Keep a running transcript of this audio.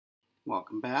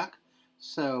Welcome back.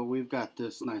 So we've got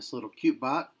this nice little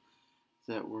Cutebot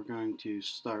that we're going to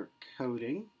start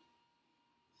coding.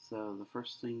 So the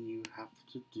first thing you have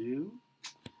to do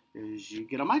is you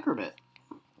get a microbit,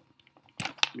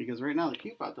 because right now the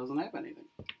Cutebot doesn't have anything.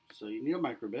 So you need a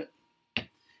microbit.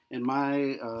 And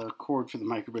my cord for the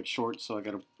microbit's short, so I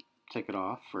got to take it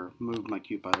off or move my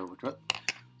Cutebot over to it.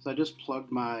 So I just plugged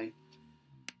my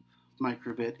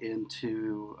microbit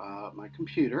into my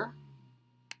computer.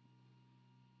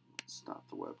 Stop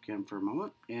the webcam for a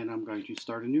moment, and I'm going to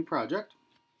start a new project.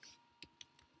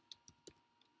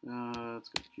 Let's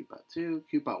go to Cutebot 2.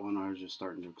 Cutebot 1, I was just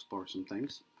starting to explore some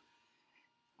things.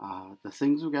 The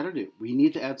things we've got to do. We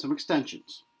need to add some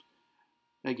extensions.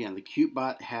 Again, the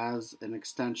Cutebot has an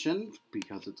extension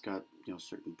because it's got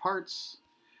certain parts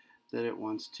that it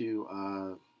wants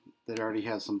to, that already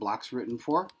has some blocks written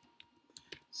for.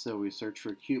 So we search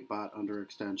for Cutebot under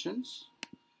extensions,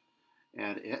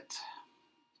 add it.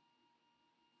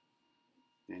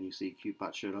 And you see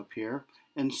Cutebot showed up here.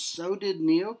 And so did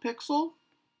NeoPixel,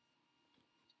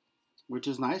 which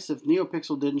is nice. If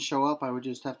NeoPixel didn't show up, I would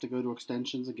just have to go to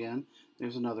extensions again.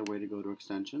 There's another way to go to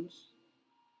extensions.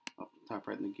 Up top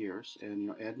right in the gears.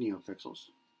 And add NeoPixels.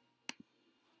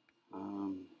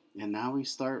 And now we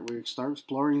start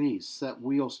exploring these. Set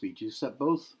wheel speed. You set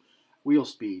both wheel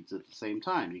speeds at the same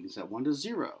time. You can set 1 to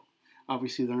 0.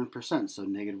 Obviously they're in percent, so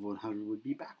negative 100 would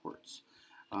be backwards.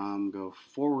 Go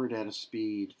forward at a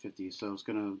speed 50, so it's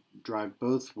going to drive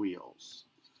both wheels.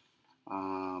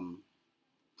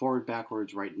 Forward,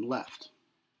 backwards, right, and left.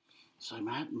 So you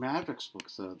might have to explore,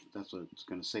 so that's what it's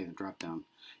going to say in the drop down.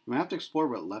 You might have to explore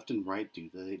what left and right do.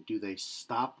 Do they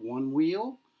stop one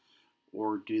wheel,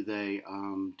 or do they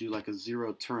do like a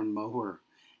zero-turn mower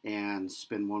and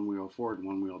spin one wheel forward and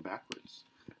one wheel backwards?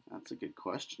 That's a good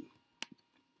question.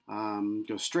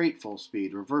 Go straight full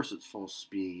speed, reverse it full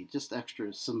speed, just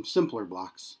some simpler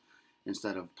blocks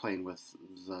instead of playing with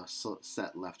the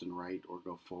set left and right or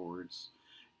go forwards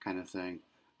kind of thing.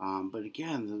 But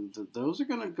again, those are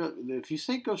going to go, if you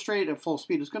say go straight at full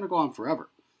speed, it's going to go on forever.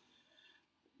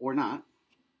 Or not.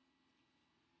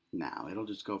 Now, it'll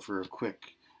just go for a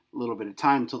quick little bit of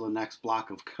time until the next block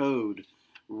of code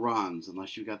runs,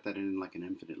 unless you got that in like an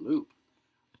infinite loop.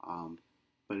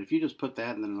 But if you just put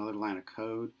that and then another line of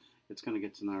code, it's going to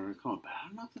get to another code. But I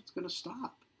don't know if it's going to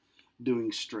stop doing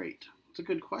straight. It's a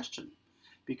good question.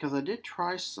 Because I did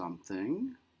try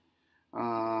something.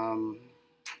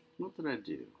 What did I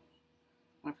do?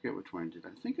 I forget which one I did. I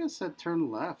think I said turn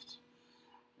left.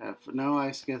 No,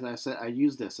 I guess I said I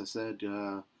used this. I said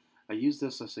go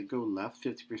left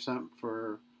 50%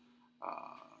 for.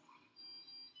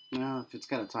 Well, if it's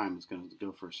got a time, it's going to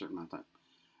go for a certain amount of time.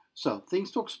 So,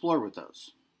 things to explore with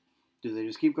those. Do they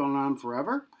just keep going on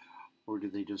forever? Or do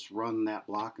they just run that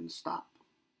block and stop?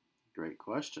 Great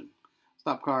question.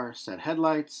 Stop car, set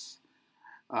headlights.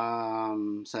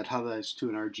 Set headlights to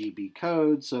an RGB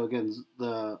code. So, again,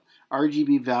 the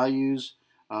RGB values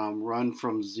run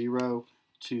from 0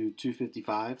 to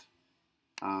 255.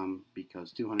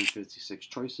 Because 256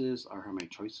 choices are how many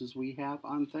choices we have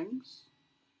on things.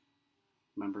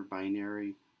 Remember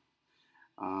binary.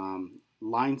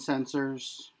 Line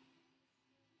sensors,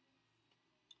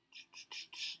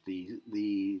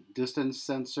 the distance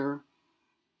sensor,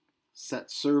 set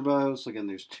servos. So again,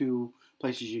 there's 2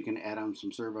 places you can add on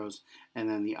some servos, and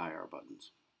then the IR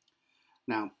buttons.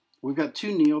 Now, we've got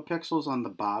 2 NeoPixels on the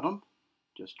bottom,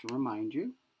 just to remind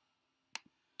you.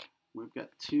 We've got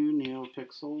 2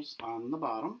 NeoPixels on the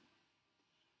bottom.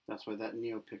 That's why that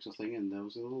NeoPixel thing, and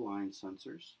those are the line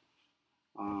sensors.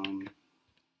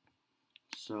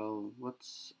 So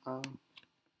let's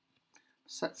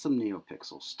set some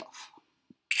NeoPixel stuff.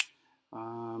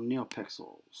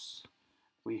 NeoPixels.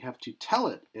 We have to tell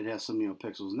it has some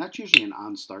NeoPixels, and that's usually an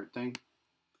on-start thing.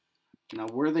 Now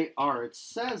where they are, it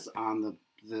says on the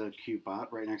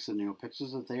Cutebot right next to the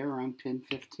NeoPixels that they are on pin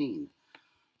 15.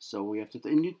 So we have to,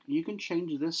 and you can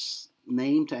change this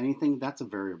name to anything. That's a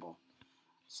variable.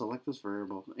 Select this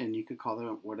variable, and you could call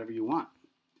it whatever you want.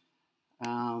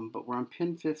 But we're on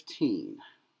pin 15,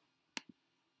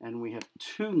 and we have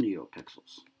 2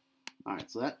 NeoPixels. All right,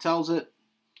 so that tells it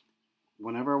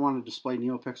whenever I want to display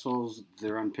NeoPixels,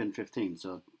 they're on pin 15.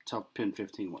 So tell pin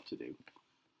 15 what to do.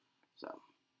 So,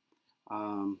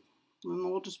 and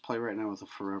we'll just play right now with a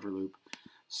forever loop.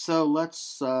 So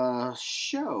let's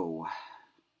show.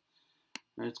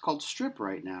 It's called strip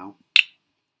right now.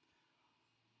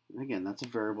 Again, that's a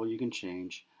variable you can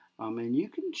change, and you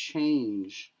can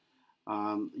change.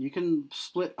 You can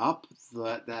split up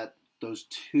those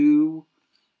 2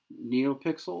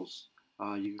 NeoPixels.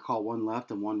 You can call one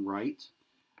left and one right,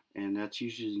 and that's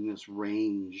usually using this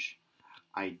range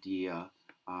idea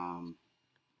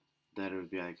that it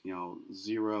would be like,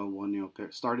 0, 1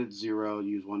 neopixel. Start at 0,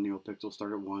 use 1 neopixel.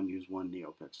 Start at 1, use 1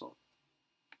 neopixel.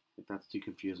 If that's too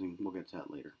confusing, we'll get to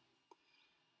that later.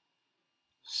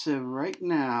 So right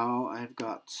now I've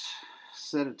got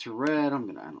set it to red. I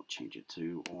don't change it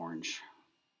to orange.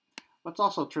 Let's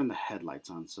also turn the headlights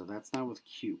on. So that's now with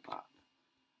Cutebot.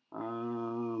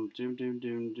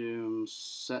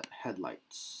 Set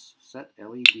headlights. Set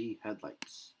LED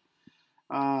headlights.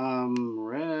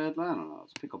 Red, I don't know,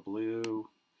 let's pick a blue.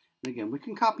 And again, we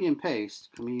can copy and paste,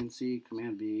 Command C,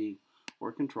 Command V,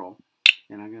 or Control.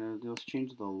 And I'm gonna just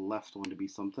change the left one to be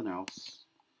something else.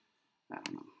 I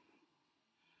don't know.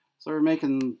 So we're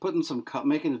making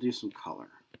it do some color.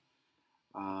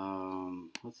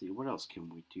 Let's see, what else can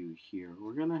we do here?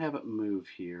 We're gonna have it move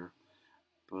here,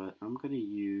 but I'm gonna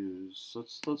use,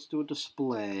 let's do a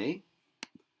display.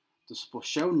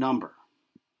 Show number.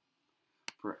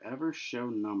 Forever show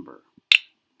number.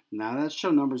 Now that show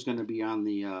number is going to be on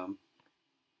the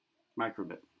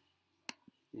microbit.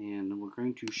 And what we're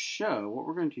going to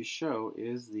show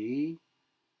is the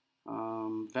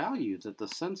value that the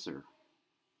sensor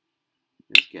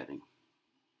is getting.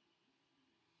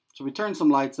 So we turn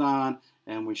some lights on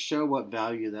and we show what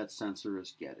value that sensor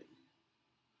is getting.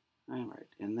 All right,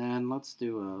 and then let's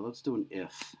do an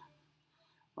if.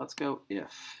 Let's go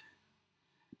if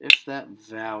that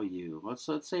value, let's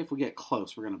say if we get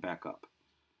close, we're going to back up.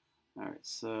 All right,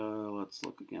 so let's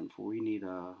look again for we need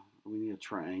a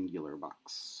triangular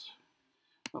box.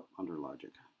 Oh, under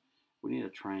logic, we need a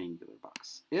triangular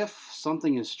box. If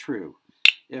something is true,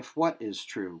 if what is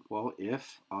true? Well,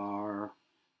 if our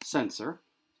sensor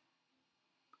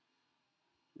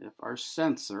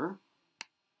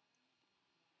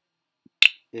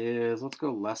is, let's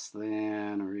go less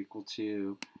than or equal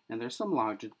to, and there's some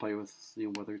logic to play with,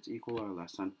 whether it's equal or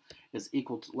less than. Is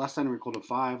equal to, less than or equal to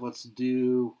 5. Let's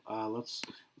do, let's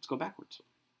go backwards.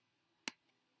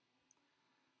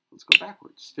 Let's go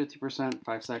backwards. 50%,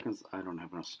 5 seconds. I don't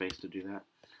have enough space to do that.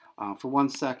 For 1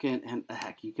 second, and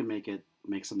heck, you can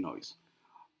make some noise.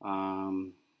 I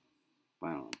don't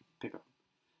know. Pick a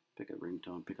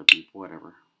ringtone, pick a beep,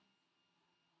 whatever.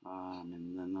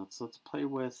 And then let's play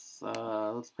with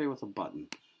a button.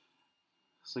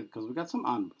 So because we got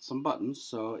some buttons,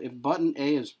 so if button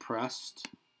A is pressed,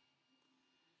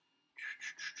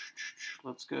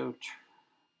 let's go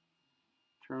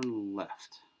turn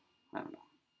left. I don't know.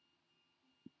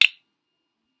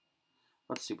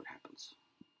 Let's see what happens.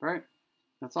 All right,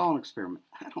 that's all an experiment.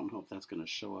 I don't know if that's going to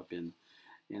show up in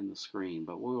the screen,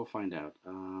 but we'll find out.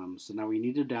 So now we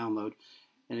need to download.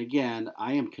 And again,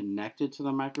 I am connected to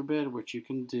the microbit, which you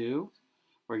can do,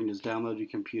 or you can just download your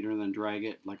computer and then drag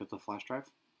it like it's a flash drive.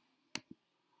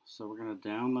 So we're going to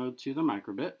download to the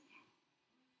microbit.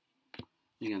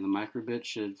 Again, the microbit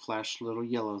should flash a little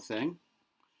yellow thing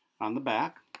on the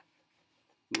back.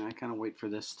 And I kind of wait for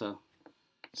this to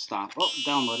stop. Oh,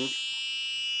 downloaded.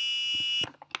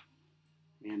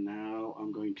 And now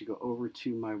I'm going to go over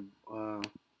to my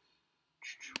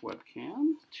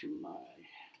webcam, to my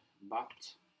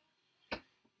bot.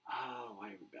 Oh, why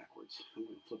are we backwards? I'm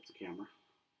going to flip the camera.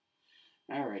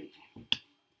 Alrighty.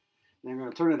 Then I'm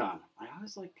going to turn it on. I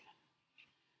always like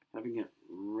having it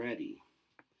ready.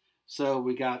 So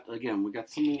we got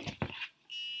some,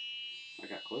 I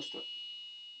got close to it.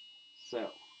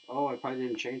 So, oh, I probably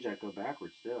didn't change that, go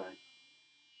backwards, did I?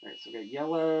 Alright, so we got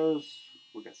yellows.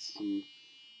 We got some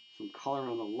color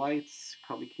on the lights.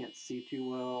 Probably can't see too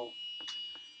well.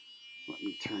 Let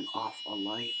me turn off a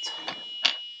light.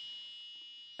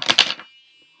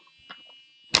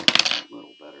 A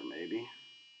little better, maybe.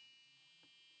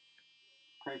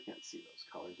 Probably can't see those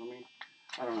colors.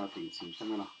 I don't know if you can see, so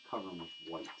I'm going to cover them with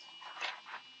white.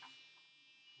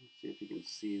 Let's see if you can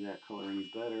see that color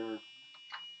any better.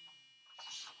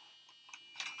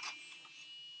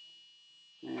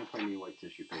 And probably need white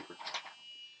tissue paper.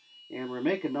 And we're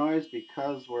making noise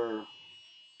because we're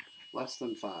less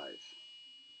than 5.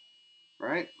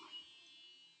 Right?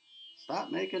 Stop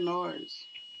making noise.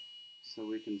 So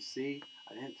we can see.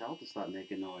 I didn't tell it to stop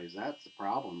making noise. That's the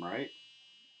problem, right?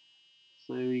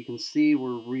 So you can see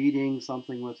we're reading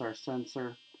something with our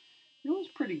sensor. It was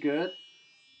pretty good.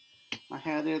 I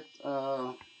had it,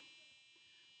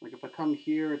 like if I come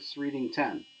here, it's reading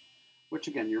 10. Which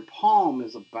again, your palm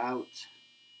is about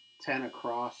 10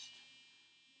 across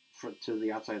to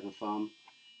the outside of the thumb.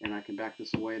 And I can back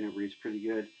this away and it reads pretty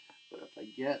good. But if I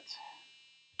get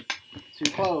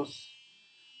too close,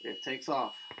 it takes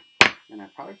off. And I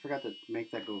probably forgot to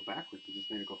make that go backwards. I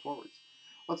just made it go forwards.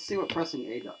 Let's see what pressing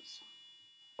A does.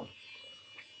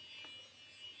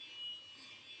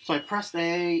 So I pressed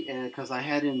A because I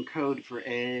had in code for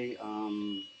A,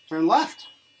 turn left.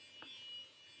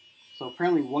 So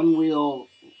apparently one wheel,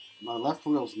 my left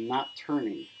wheel is not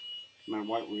turning. My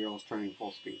right wheel is turning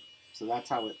full speed. So that's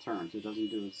how it turns. It doesn't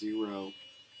do a 0.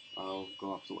 I'll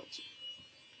go off the lights.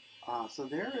 So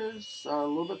there is a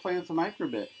little bit playing with the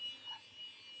microbit.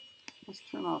 Let's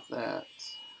turn off that.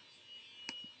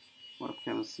 What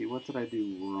can I see? What did I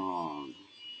do wrong?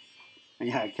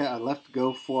 Yeah, I left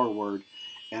go forward,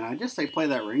 and I just say play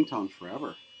that ringtone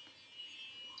forever.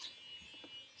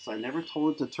 So I never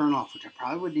told it to turn off, which I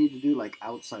probably would need to do like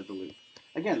outside the loop.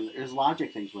 Again, there's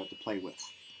logic things we have to play with.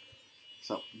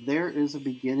 So there is a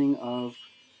beginning of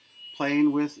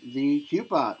playing with the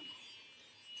Cutebot.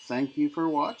 Thank you for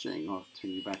watching. I'll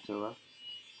turn you back to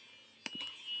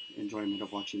enjoyment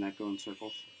of watching that go in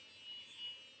circles.